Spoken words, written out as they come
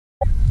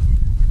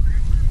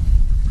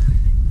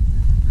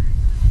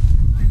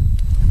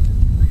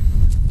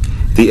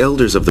The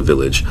elders of the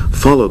village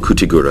follow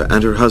Kutigura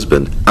and her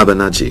husband,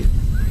 Abanaji.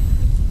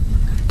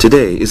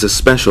 Today is a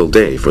special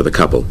day for the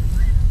couple.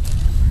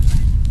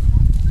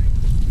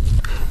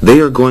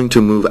 They are going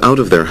to move out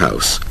of their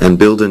house and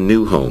build a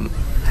new home,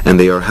 and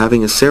they are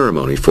having a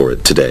ceremony for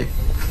it today.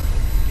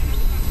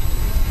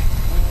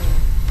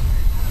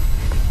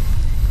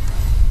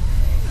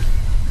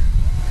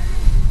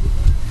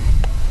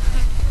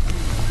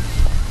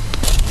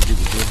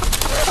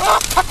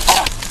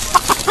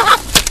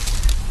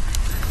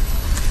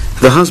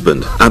 The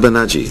husband,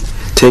 Abanaji,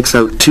 takes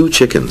out 2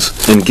 chickens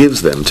and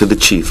gives them to the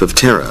chief of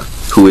Tera,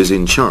 who is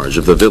in charge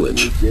of the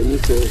village.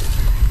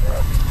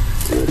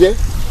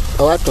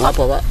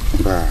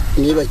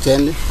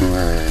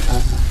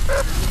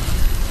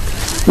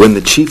 When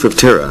the chief of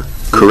Tera,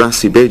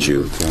 Kurasi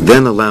Beju,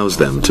 then allows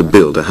them to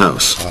build a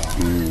house.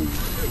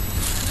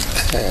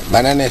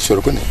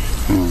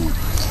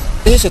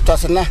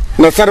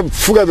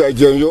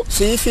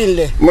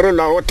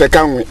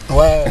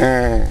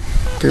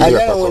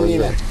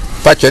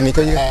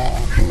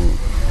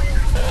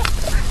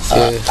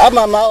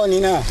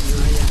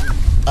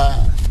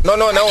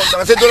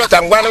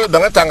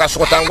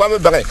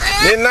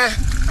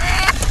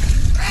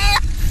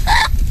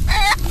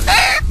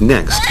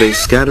 Next, they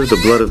scatter the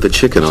blood of the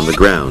chicken on the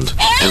ground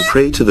and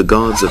pray to the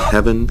gods of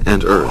heaven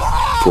and earth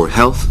for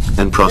health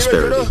and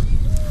prosperity.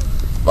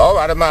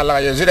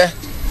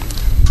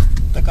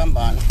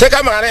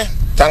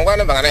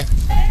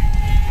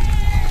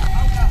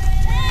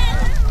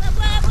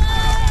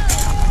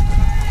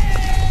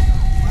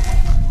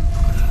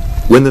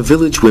 When the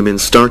village women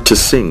start to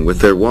sing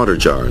with their water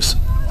jars,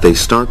 they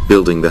start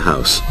building the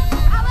house.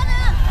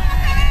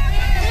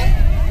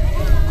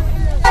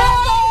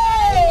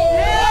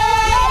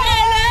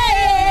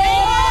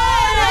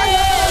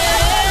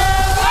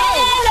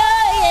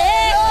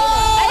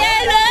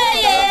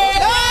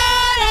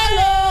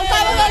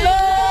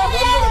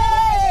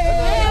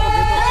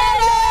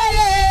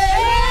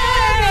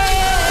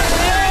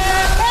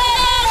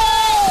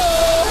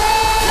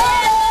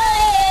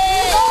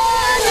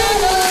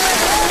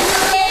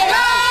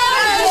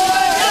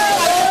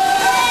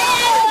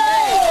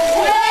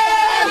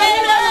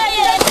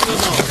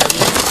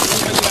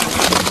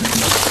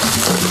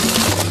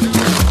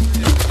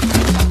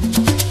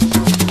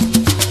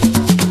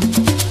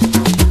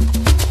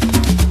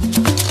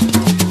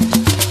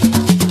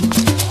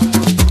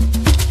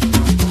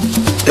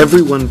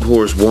 Everyone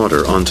pours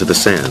water onto the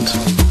sand.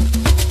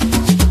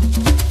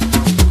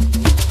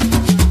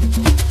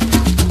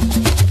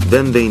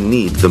 Then they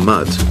knead the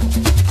mud.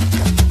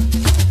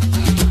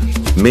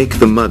 Make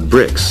the mud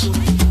bricks.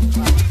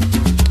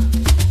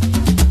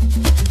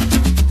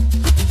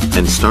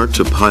 And start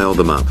to pile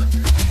them up.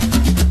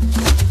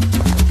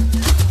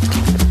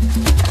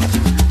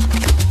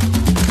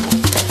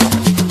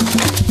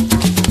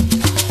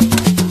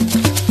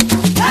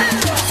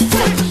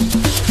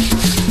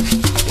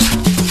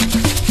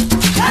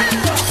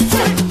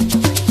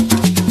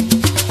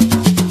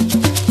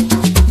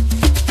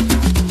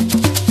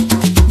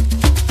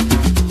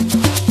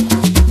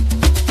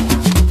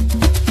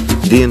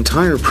 The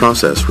entire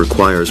process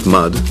requires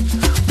mud,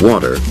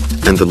 water,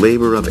 and the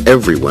labor of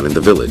everyone in the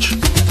village.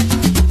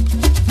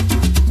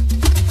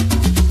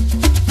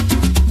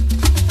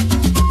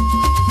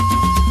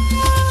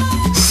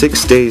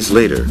 Six days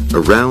later,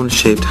 a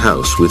round-shaped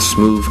house with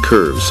smooth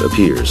curves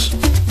appears.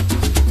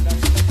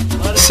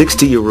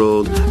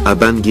 60-year-old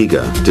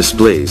Abangiga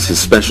displays his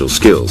special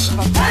skills.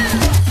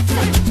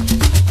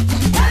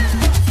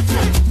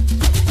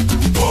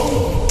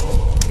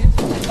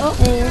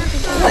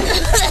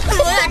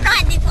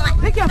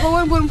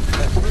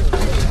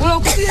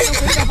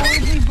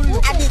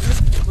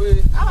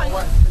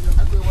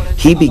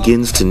 He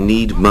begins to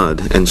knead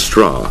mud and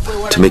straw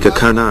to make a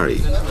karnari,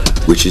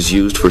 which is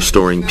used for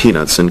storing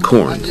peanuts and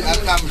corn.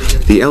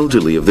 The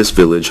elderly of this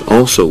village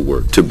also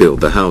work to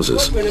build the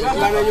houses.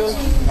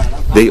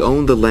 They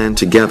own the land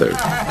together,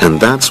 and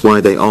that's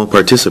why they all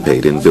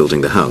participate in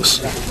building the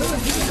house.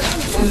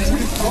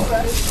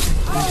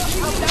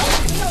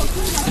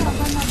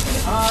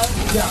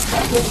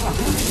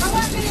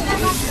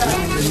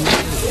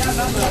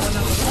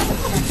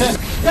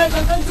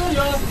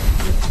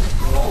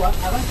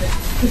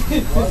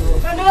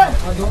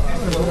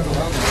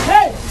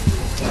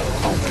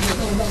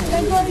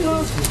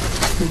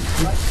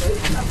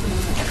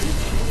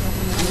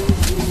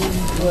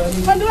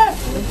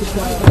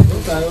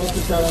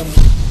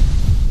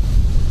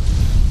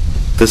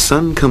 The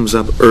sun comes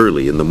up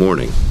early in the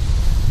morning.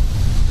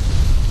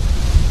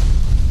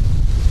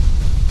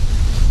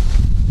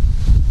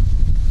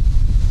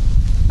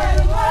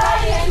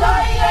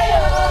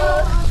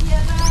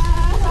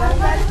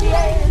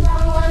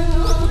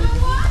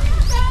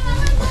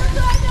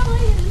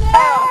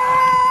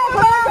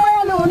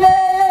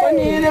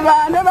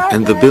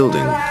 And the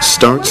building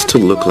starts to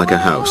look like a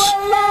house.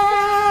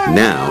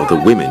 Now the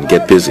women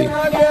get busy.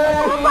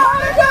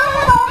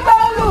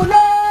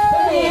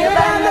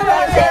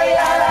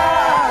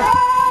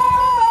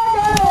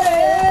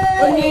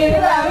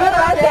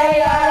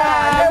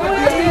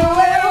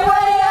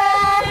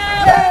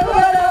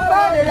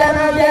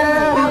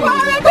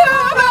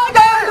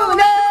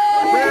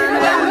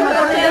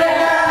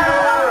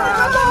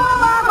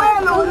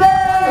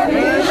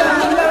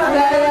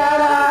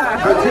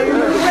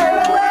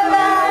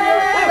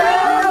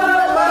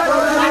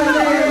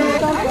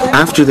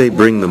 After they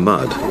bring the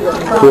mud,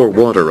 pour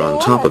water on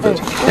top of it,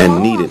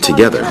 and knead it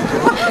together,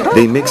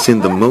 they mix in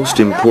the most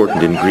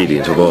important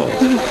ingredient of all.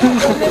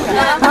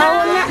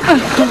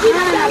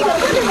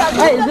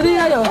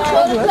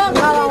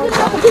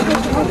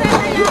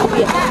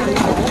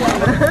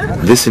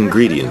 This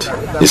ingredient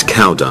is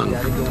cow dung.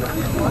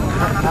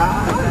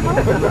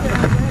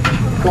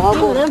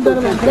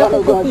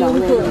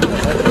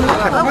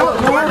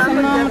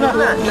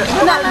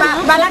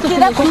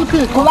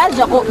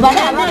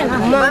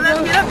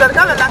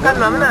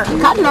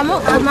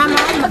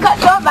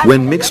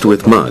 When mixed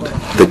with mud,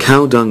 the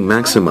cow dung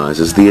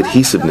maximizes the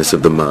adhesiveness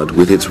of the mud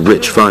with its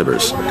rich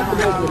fibers.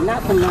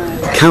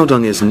 Cow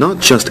dung is not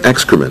just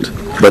excrement,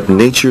 but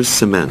nature's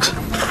cement.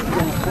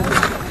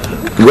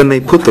 When they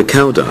put the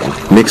cow dung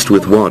mixed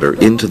with water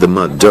into the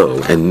mud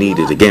dough and knead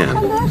it again,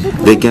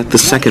 they get the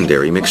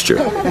secondary mixture.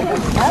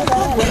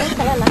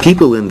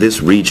 People in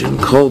this region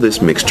call this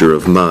mixture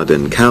of mud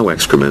and cow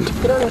excrement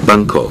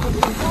banko.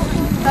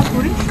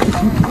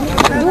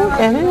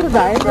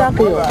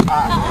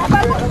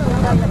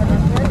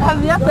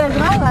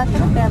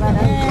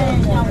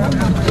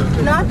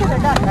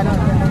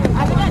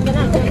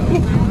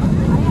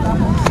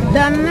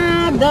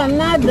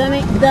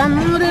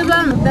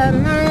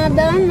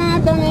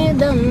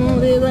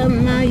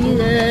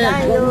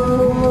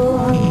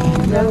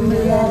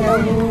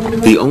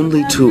 The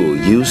only tool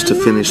used to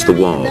finish the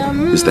wall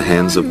is the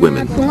hands of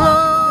women.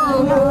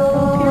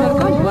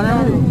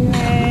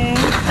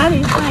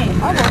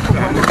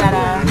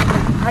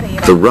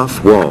 The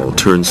rough wall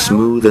turns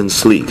smooth and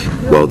sleek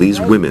while these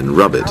women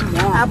rub it.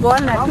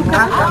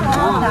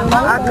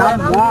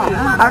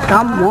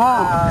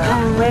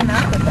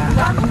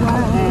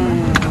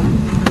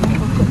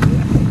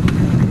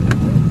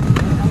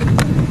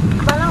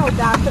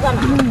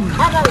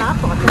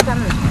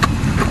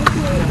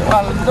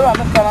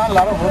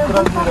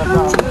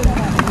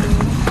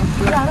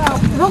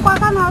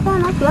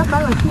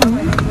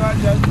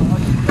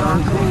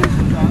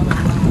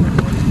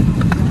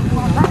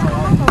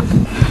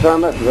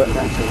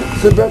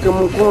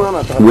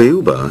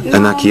 Weuba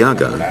and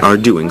Akiaga are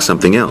doing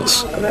something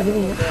else.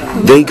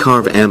 They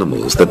carve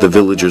animals that the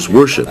villagers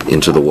worship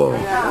into the wall.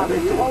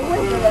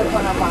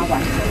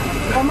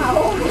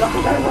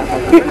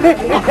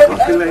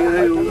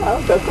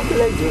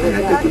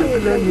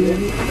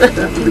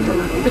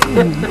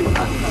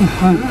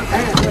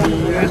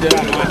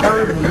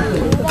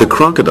 The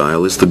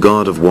crocodile is the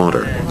god of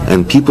water,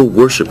 and people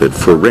worship it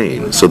for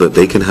rain so that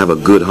they can have a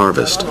good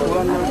harvest.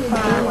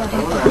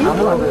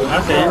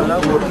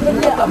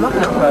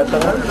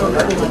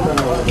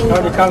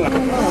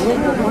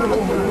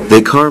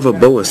 They carve a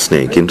boa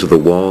snake into the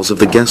walls of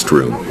the guest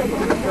room.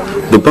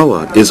 The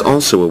boa is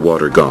also a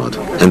water god,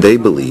 and they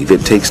believe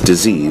it takes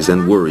disease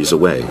and worries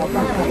away.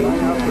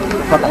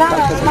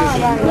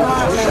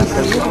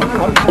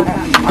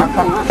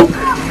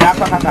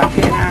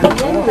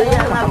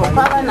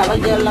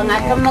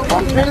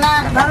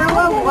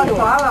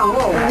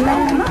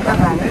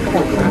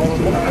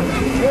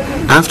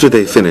 After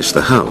they finish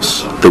the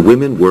house, the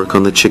women work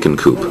on the chicken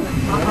coop.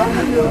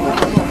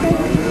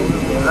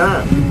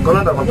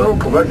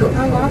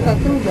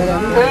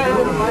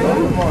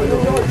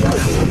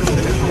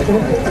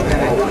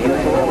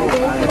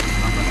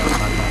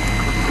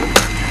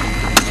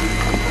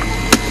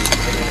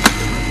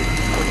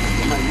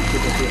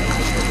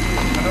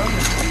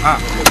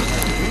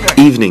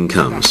 Evening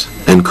comes,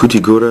 and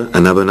Kutigura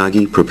and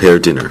Abanagi prepare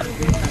dinner.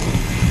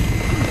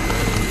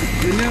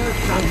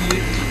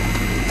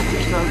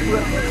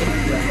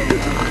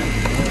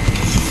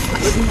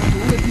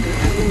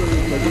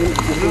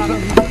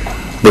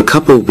 The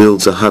couple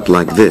builds a hut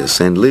like this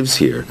and lives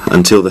here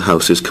until the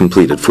house is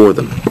completed for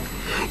them.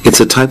 It's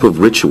a type of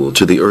ritual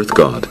to the earth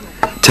god,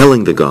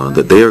 telling the god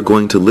that they are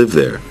going to live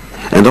there,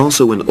 and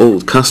also an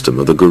old custom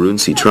of the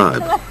Gurunsi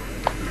tribe.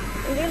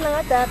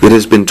 It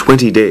has been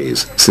 20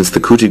 days since the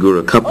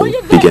Kutigura couple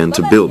began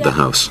to build the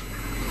house.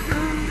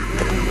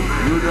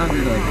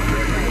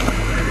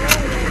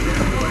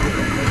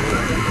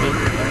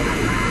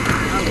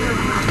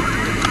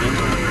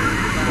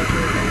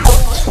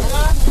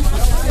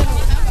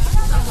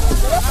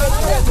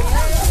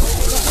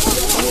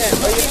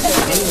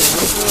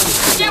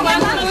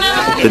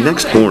 The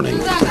next morning,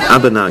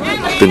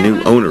 Abanagi, the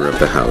new owner of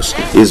the house,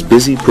 is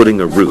busy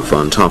putting a roof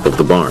on top of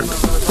the barn.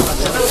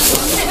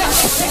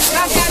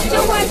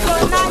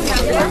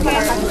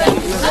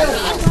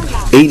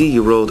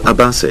 "80-year-old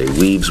Abase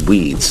weaves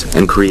weeds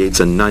and creates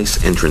a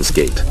nice entrance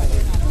gate.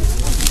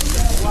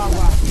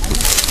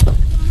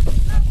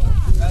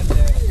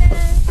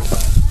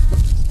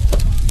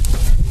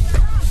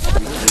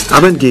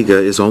 Abangiga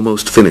is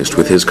almost finished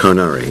with his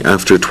karnari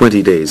after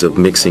 20 days of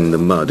mixing the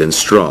mud and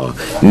straw,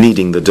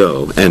 kneading the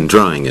dough, and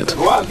drying it.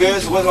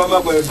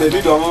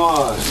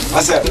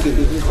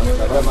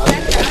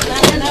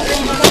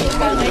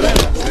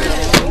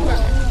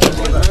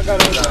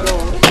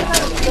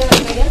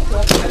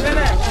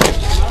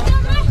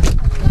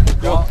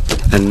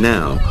 And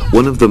now,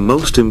 one of the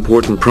most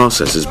important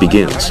processes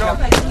begins.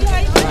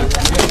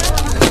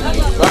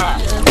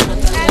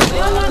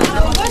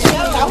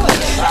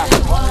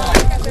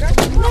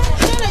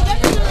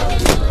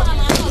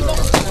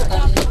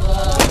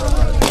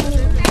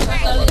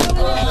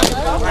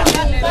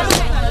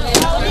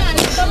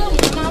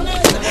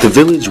 The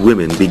village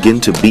women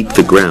begin to beat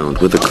the ground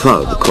with a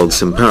club called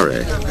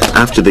simpare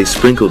after they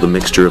sprinkle the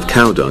mixture of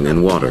cow dung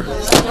and water.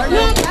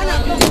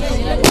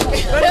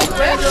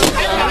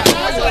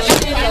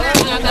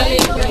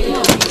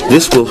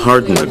 This will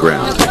harden the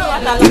ground.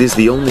 It is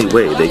the only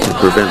way they can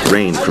prevent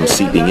rain from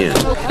seeping in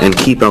and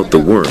keep out the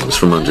worms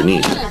from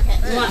underneath.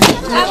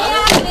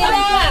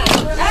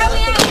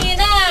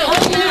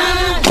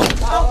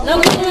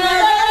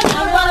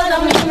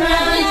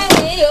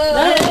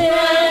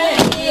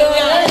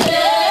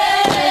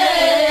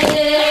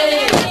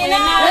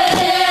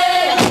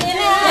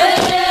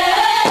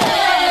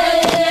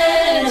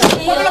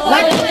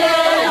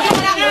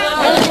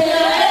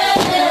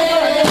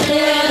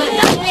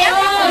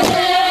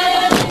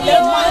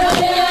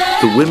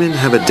 The women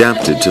have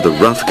adapted to the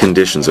rough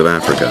conditions of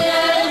Africa.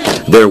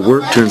 Their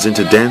work turns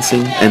into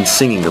dancing and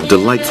singing of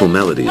delightful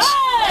melodies.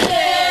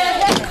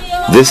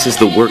 This is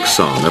the work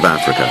song of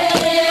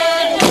Africa.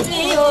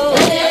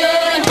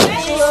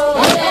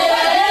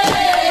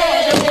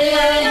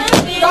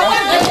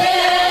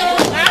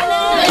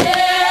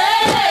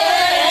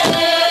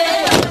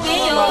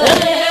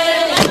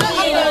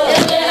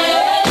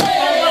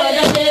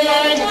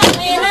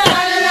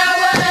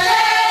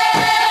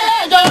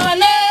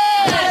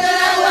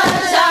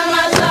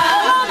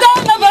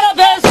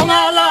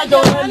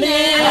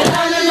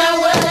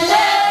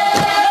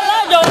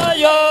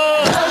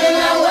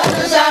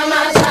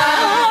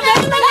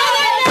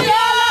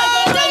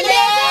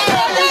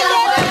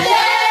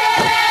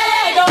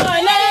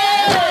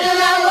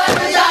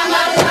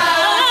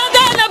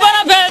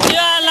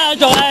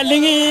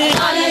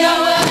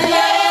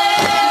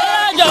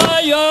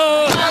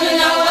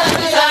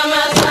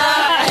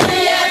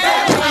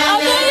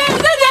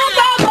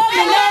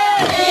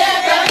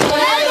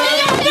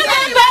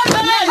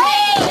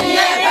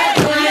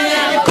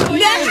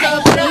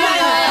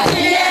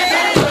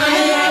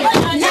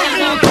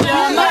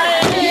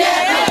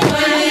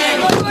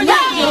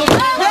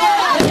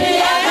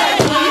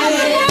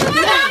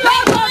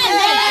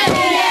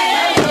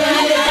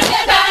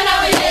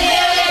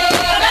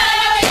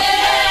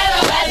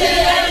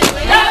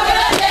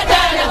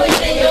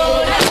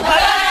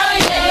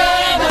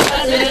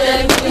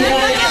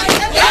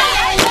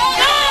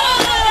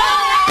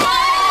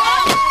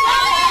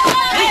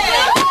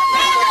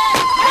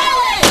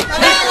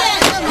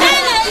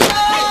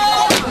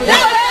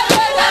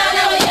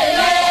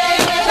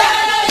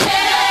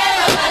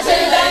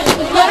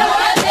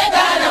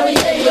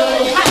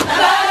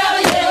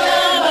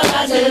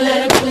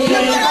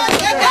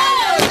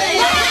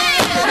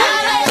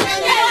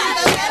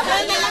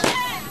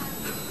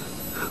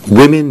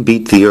 Women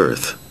beat the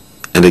earth,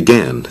 and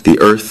again the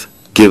earth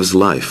gives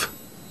life.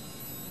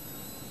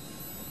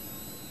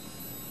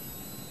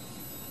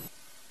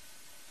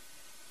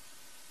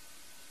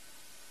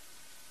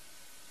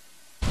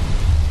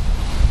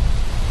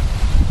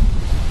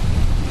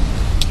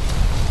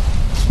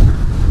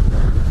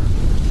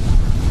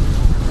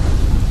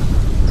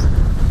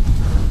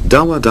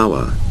 Dawa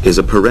dawa is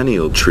a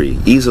perennial tree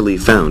easily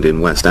found in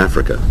West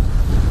Africa.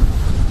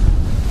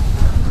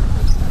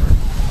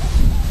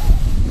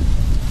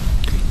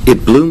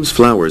 It blooms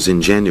flowers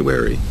in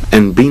January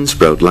and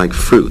beansprout-like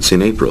fruits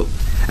in April,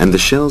 and the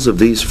shells of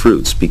these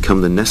fruits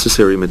become the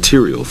necessary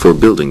material for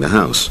building the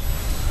house.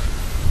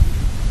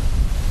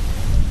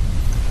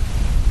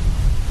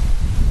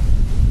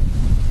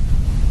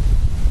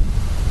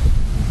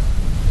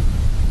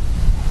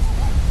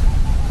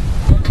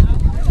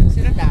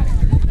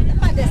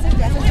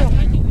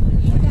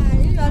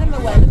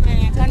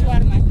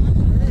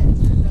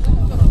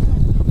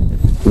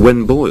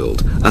 When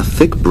boiled, a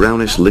thick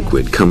brownish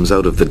liquid comes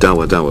out of the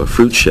dawa dawa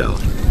fruit shell.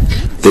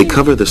 They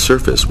cover the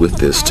surface with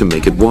this to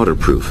make it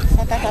waterproof.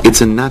 It's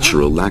a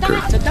natural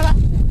lacquer.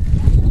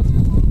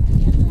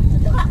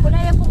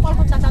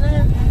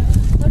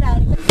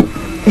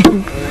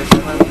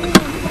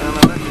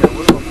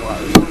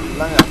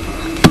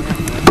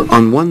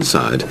 On one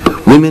side,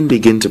 women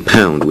begin to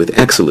pound with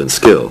excellent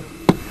skill.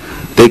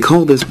 They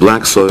call this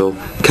black soil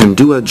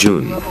kandua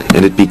jun,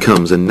 and it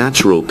becomes a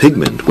natural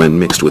pigment when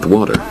mixed with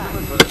water.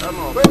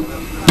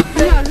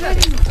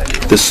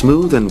 The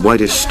smooth and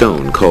whitish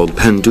stone called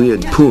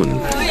panduyad pun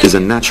is a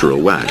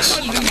natural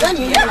wax.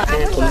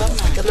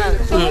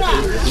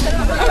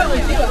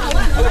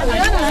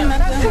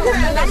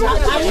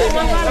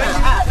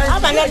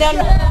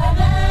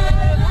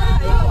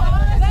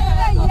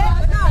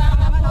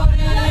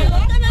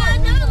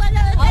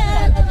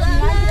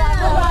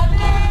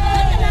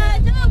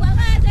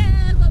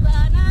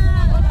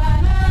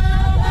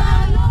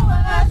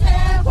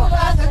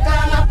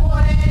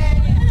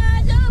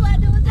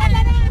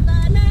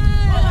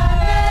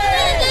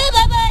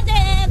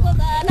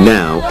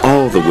 Now,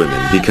 all the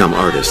women become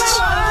artists.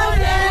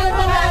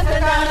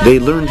 They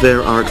learned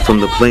their art from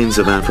the plains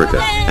of Africa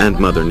and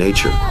Mother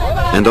Nature,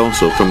 and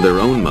also from their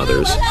own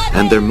mothers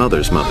and their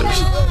mothers'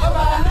 mothers.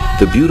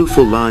 The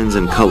beautiful lines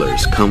and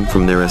colors come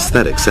from their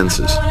aesthetic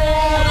senses.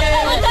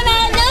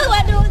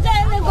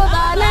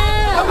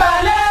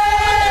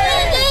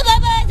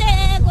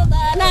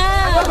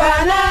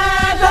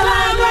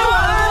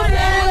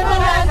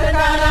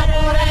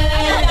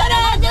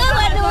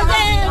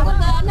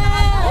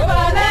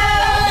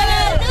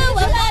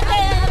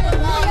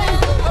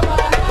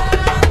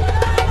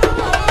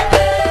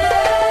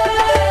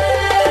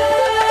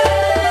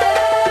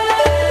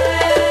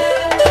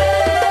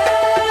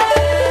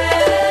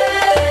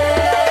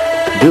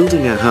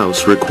 a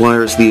house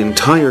requires the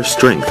entire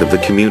strength of the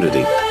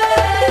community.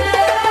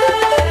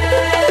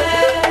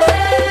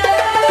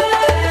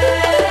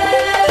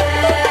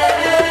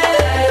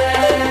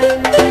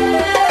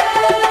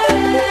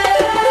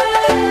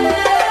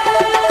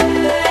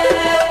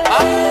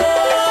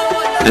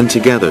 And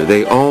together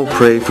they all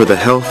pray for the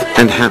health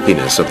and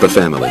happiness of the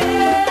family.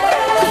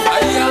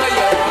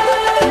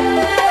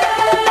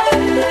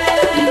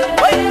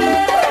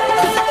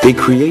 They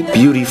create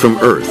beauty from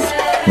earth,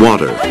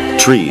 water,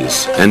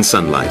 trees, and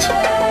sunlight.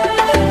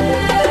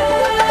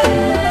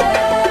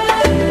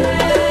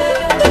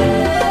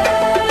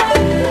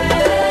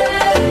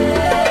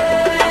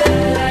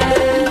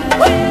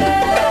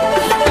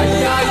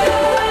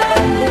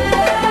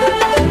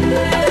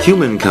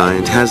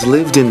 Humankind has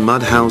lived in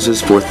mud houses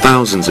for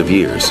thousands of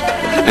years,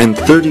 and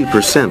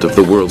 30% of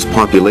the world's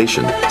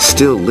population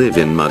still live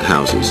in mud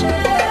houses.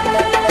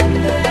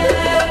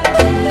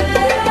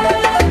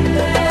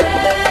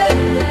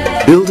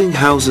 Building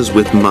houses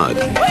with mud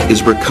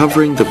is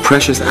recovering the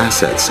precious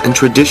assets and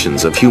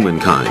traditions of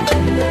humankind.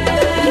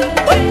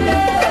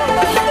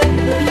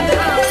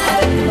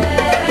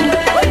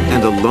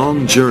 And a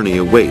long journey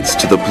awaits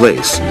to the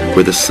place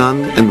where the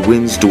sun and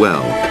winds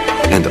dwell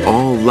and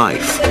all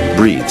life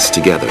breathes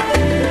together.